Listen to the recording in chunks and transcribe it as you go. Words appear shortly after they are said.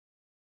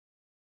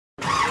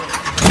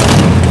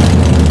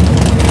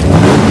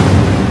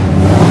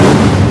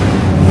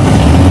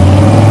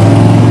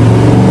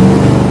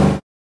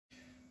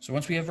So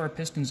once we have our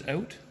pistons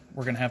out,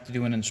 we're going to have to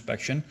do an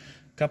inspection.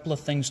 A couple of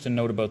things to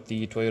note about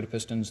the Toyota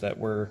pistons that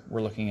we're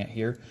looking at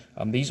here.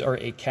 These are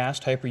a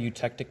cast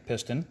hypereutectic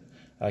piston.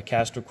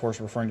 Cast, of course,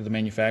 referring to the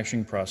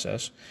manufacturing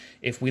process.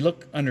 If we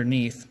look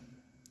underneath,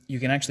 you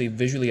can actually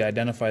visually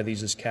identify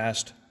these as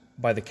cast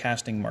by the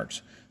casting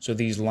marks. So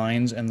these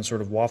lines and the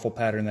sort of waffle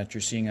pattern that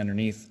you're seeing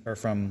underneath are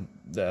from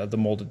the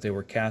mold that they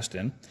were cast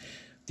in.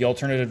 The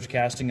alternative to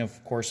casting,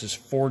 of course, is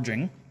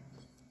forging.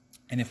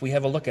 And if we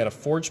have a look at a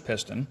forged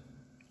piston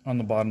on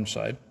the bottom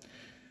side,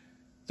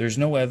 there's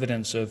no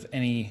evidence of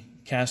any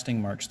casting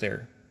marks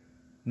there,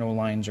 no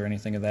lines or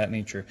anything of that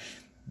nature.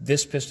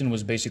 This piston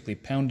was basically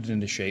pounded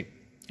into shape,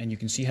 and you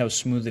can see how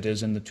smooth it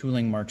is, and the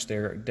tooling marks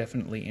there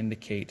definitely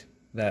indicate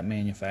that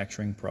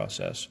manufacturing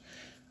process.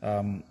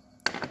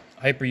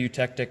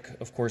 Hypereutectic,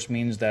 of course,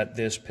 means that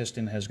this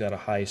piston has got a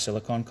high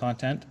silicon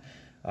content.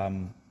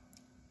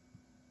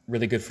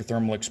 Really good for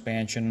thermal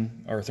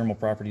expansion, or thermal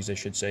properties, I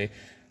should say,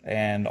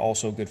 and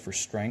also good for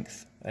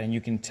strength. And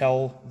you can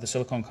tell the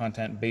silicon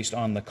content based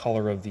on the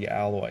color of the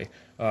alloy.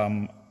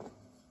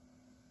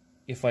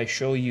 If I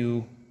show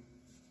you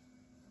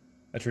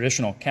a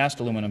traditional cast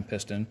aluminum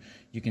piston,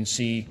 you can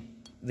see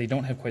they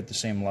don't have quite the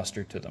same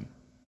luster to them.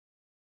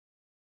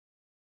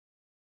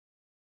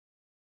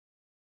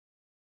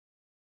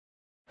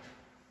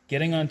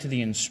 Getting on to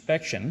the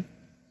inspection,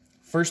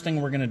 first thing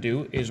we're going to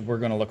do is we're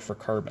going to look for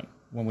carbon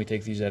when we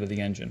take these out of the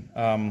engine.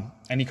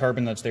 Any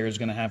carbon that's there is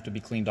going to have to be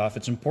cleaned off.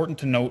 It's important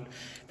to note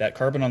that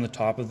carbon on the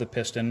top of the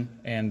piston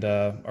and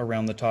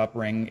around the top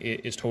ring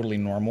is totally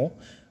normal.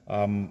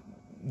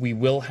 We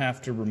will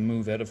have to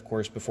remove it, of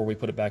course, before we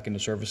put it back into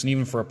service. And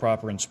even for a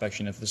proper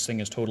inspection, if this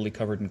thing is totally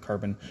covered in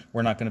carbon,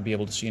 we're not going to be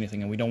able to see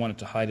anything, and we don't want it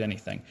to hide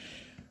anything.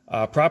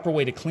 Proper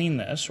way to clean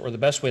this, or the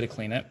best way to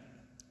clean it,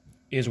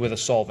 is with a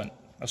solvent.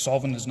 A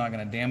solvent is not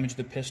going to damage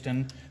the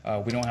piston.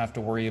 We don't have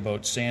to worry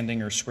about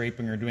sanding or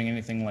scraping or doing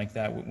anything like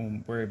that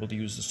when we're able to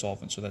use the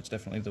solvent, so that's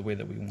definitely the way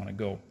that we want to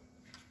go.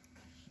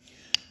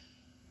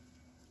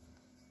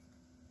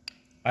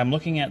 I'm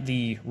looking at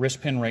the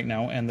wrist pin right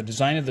now, and the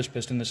design of this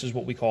piston, this is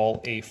what we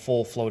call a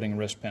full floating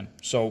wrist pin.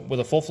 So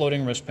with a full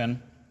floating wrist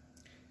pin,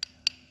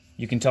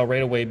 you can tell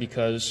right away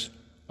because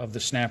of the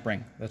snap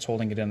ring that's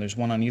holding it in. There's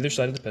one on either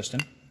side of the piston.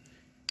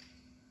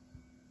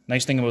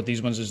 Nice thing about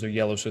these ones is they're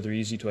yellow, so they're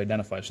easy to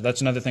identify. So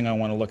that's another thing I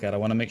want to look at. I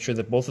want to make sure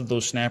that both of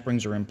those snap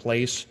rings are in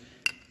place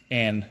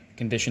and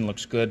condition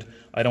looks good.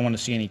 I don't want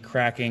to see any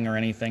cracking or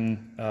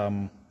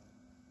anything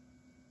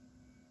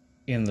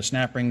in the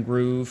snap ring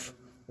groove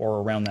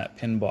or around that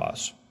pin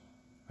boss,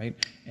 right?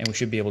 And we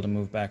should be able to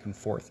move back and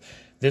forth.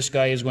 This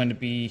guy is going to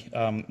be,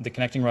 the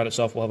connecting rod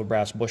itself will have a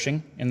brass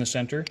bushing in the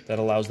center that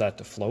allows that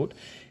to float,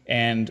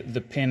 and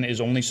the pin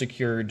is only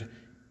secured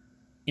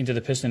into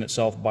the piston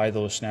itself by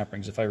those snap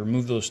rings. If I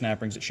remove those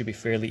snap rings, it should be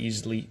fairly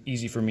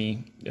easy for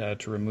me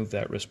to remove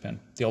that wrist pin.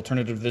 The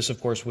alternative to this, of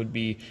course, would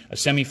be a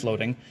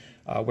semi-floating,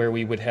 where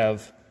we would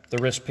have the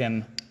wrist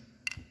pin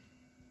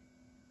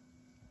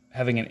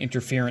having an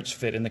interference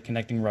fit in the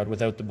connecting rod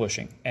without the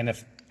bushing. And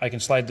if I can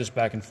slide this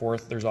back and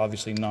forth, there's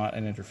obviously not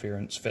an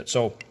interference fit.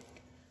 So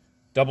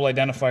double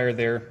identifier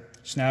there,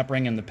 snap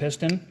ring in the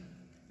piston,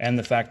 and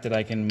the fact that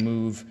I can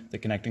move the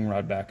connecting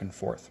rod back and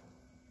forth.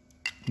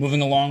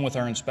 Moving along with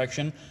our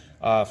inspection,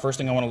 first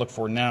thing I want to look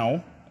for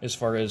now, as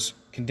far as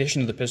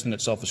condition of the piston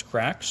itself, is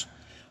cracks.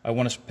 I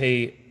want to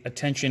pay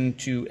attention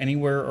to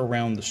anywhere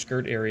around the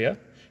skirt area,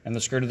 and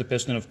the skirt of the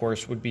piston, of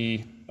course, would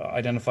be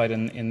identified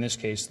in this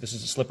case. This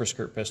is a slipper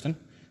skirt piston,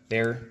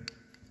 there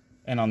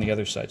and on the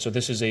other side. So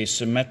this is a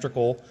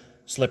symmetrical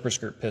slipper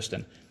skirt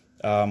piston.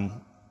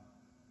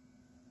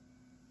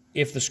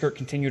 If the skirt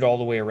continued all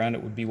the way around,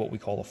 it would be what we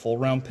call a full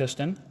round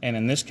piston, and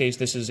in this case,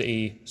 this is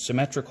a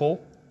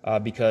symmetrical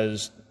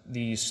because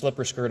the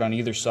slipper skirt on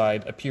either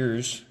side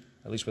appears,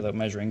 at least without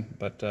measuring,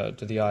 but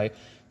to the eye,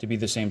 to be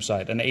the same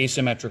side. An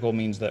asymmetrical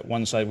means that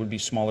one side would be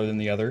smaller than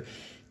the other.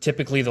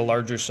 Typically, the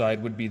larger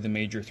side would be the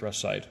major thrust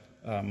side,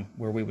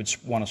 where we would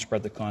want to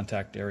spread the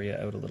contact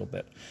area out a little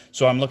bit.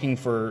 So I'm looking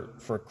for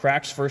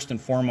cracks first and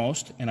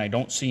foremost, and I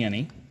don't see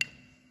any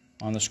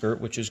on the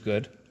skirt, which is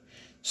good.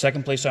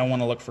 Second place I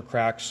want to look for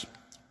cracks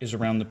is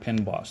around the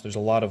pin boss. There's a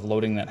lot of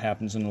loading that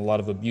happens and a lot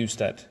of abuse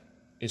that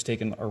is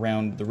taken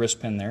around the wrist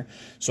pin there.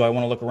 So I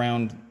want to look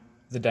around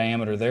the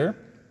diameter there.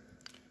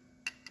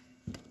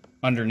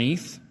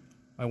 Underneath,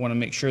 I want to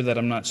make sure that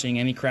I'm not seeing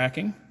any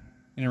cracking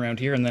in around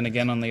here, and then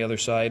again on the other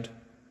side,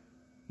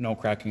 no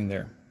cracking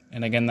there.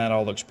 And again, that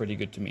all looks pretty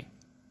good to me.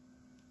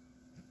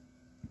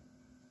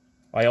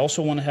 I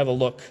also want to have a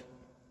look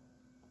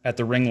at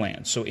the ring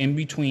lands, so in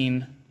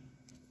between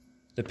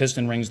the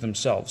piston rings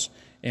themselves,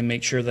 and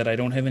make sure that I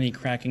don't have any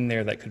cracking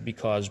there that could be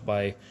caused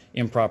by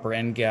improper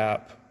end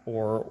gap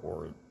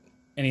or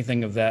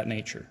anything of that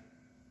nature,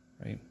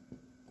 right?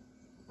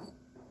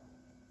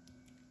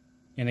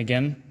 And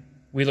again,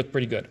 we look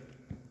pretty good.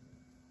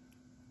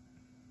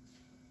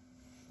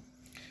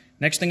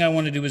 Next thing I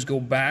want to do is go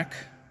back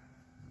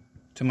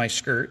to my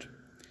skirt,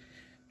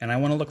 and I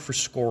want to look for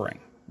scoring.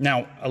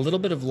 Now, a little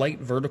bit of light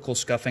vertical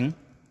scuffing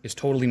is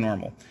totally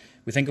normal.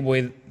 We think of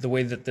the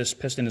way that this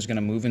piston is going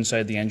to move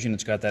inside the engine.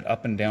 It's got that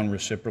up and down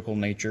reciprocal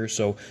nature.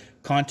 So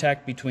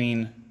contact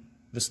between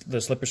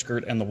the slipper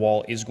skirt and the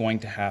wall is going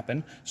to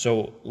happen.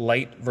 So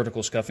light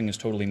vertical scuffing is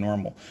totally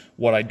normal.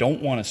 What I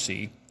don't want to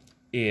see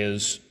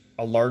is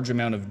a large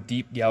amount of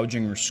deep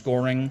gouging or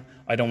scoring.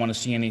 I don't want to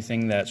see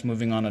anything that's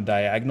moving on a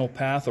diagonal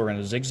path or in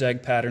a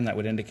zigzag pattern that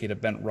would indicate a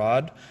bent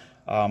rod.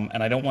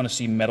 And I don't want to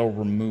see metal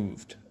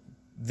removed.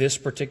 This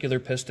particular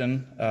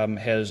piston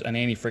has an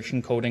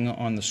anti-friction coating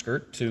on the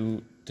skirt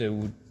to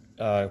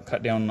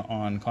cut down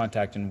on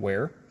contact and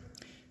wear,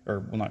 or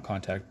well, not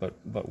contact,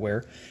 but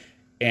wear.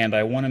 And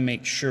I want to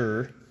make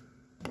sure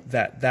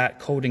that that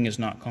coating is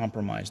not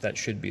compromised. That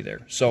should be there.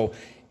 So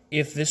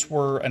if this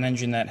were an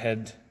engine that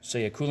had,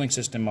 say, a cooling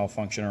system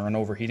malfunction or an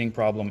overheating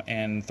problem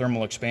and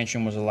thermal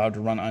expansion was allowed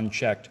to run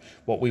unchecked,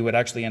 what we would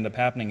actually end up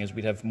happening is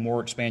we'd have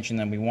more expansion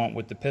than we want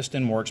with the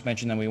piston, more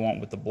expansion than we want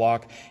with the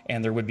block,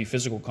 and there would be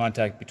physical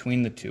contact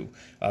between the two.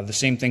 The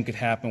same thing could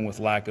happen with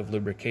lack of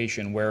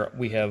lubrication, where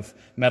we have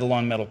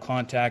metal-on-metal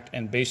contact,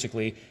 and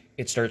basically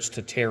it starts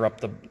to tear up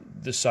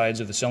the sides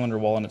of the cylinder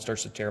wall and it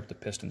starts to tear up the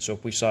piston. So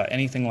if we saw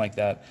anything like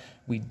that,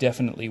 we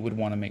definitely would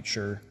want to make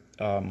sure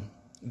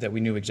that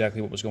we knew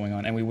exactly what was going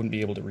on, and we wouldn't be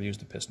able to reuse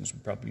the pistons.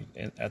 We'd probably,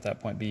 at that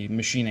point, be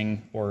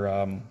machining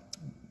or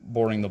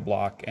boring the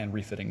block and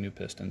refitting new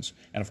pistons.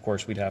 And of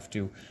course, we'd have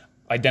to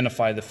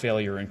identify the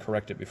failure and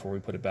correct it before we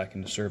put it back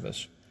into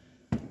service.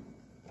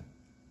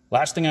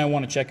 Last thing I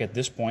want to check at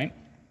this point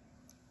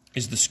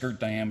is the skirt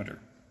diameter.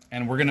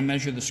 And we're going to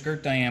measure the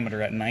skirt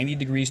diameter at 90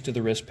 degrees to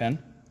the wrist pin,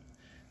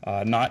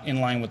 not in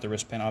line with the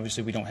wrist pin.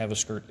 Obviously, we don't have a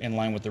skirt in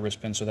line with the wrist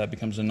pin, so that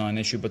becomes a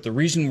non-issue. But the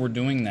reason we're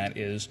doing that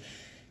is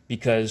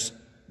because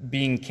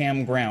being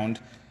cam ground,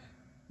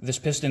 this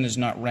piston is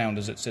not round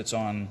as it sits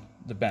on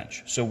the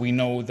bench. So we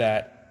know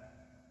that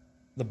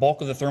the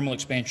bulk of the thermal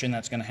expansion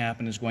that's going to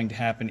happen is going to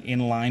happen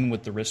in line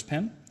with the wrist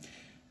pin.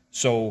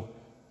 So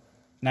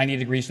 90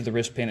 degrees to the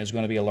wrist pin is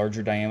going to be a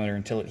larger diameter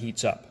until it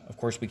heats up. Of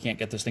course, we can't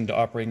get this thing to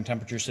operating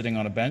temperature sitting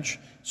on a bench.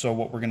 So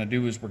what we're going to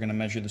do is we're going to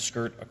measure the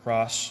skirt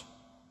across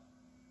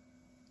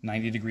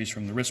 90 degrees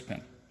from the wrist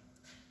pin.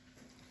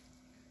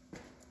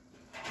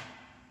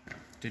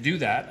 To do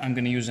that, I'm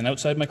going to use an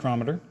outside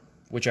micrometer,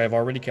 which I've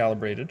already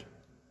calibrated,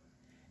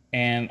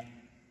 and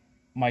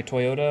my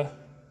Toyota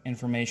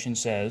information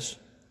says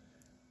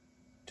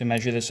to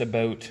measure this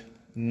about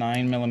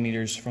 9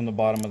 millimeters from the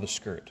bottom of the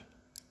skirt.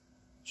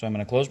 So I'm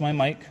going to close my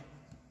mic.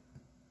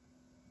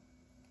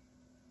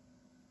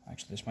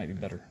 Actually, this might be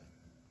better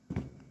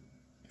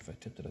if I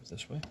tipped it up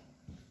this way.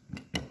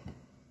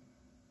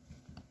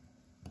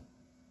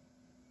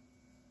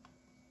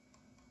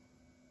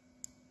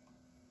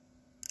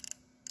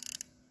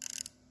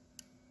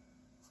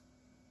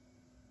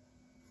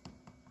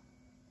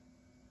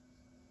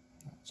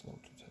 That's a little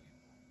too tight.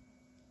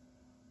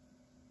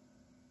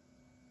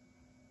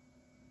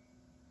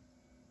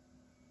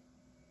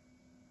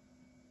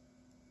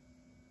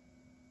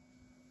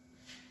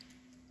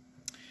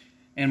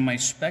 And my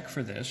spec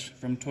for this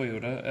from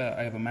Toyota,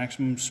 I have a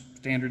maximum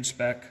standard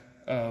spec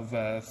of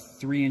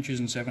 3 inches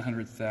and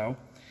 700 thou,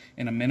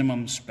 and a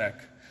minimum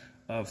spec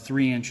of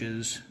 3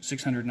 inches,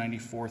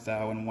 694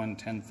 thou, and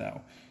 110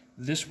 thou.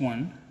 This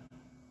one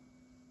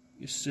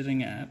is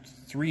sitting at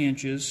 3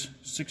 inches,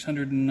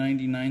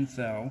 699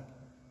 thou,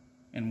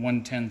 and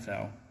 110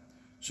 thou.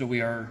 So we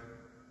are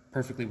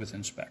perfectly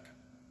within spec.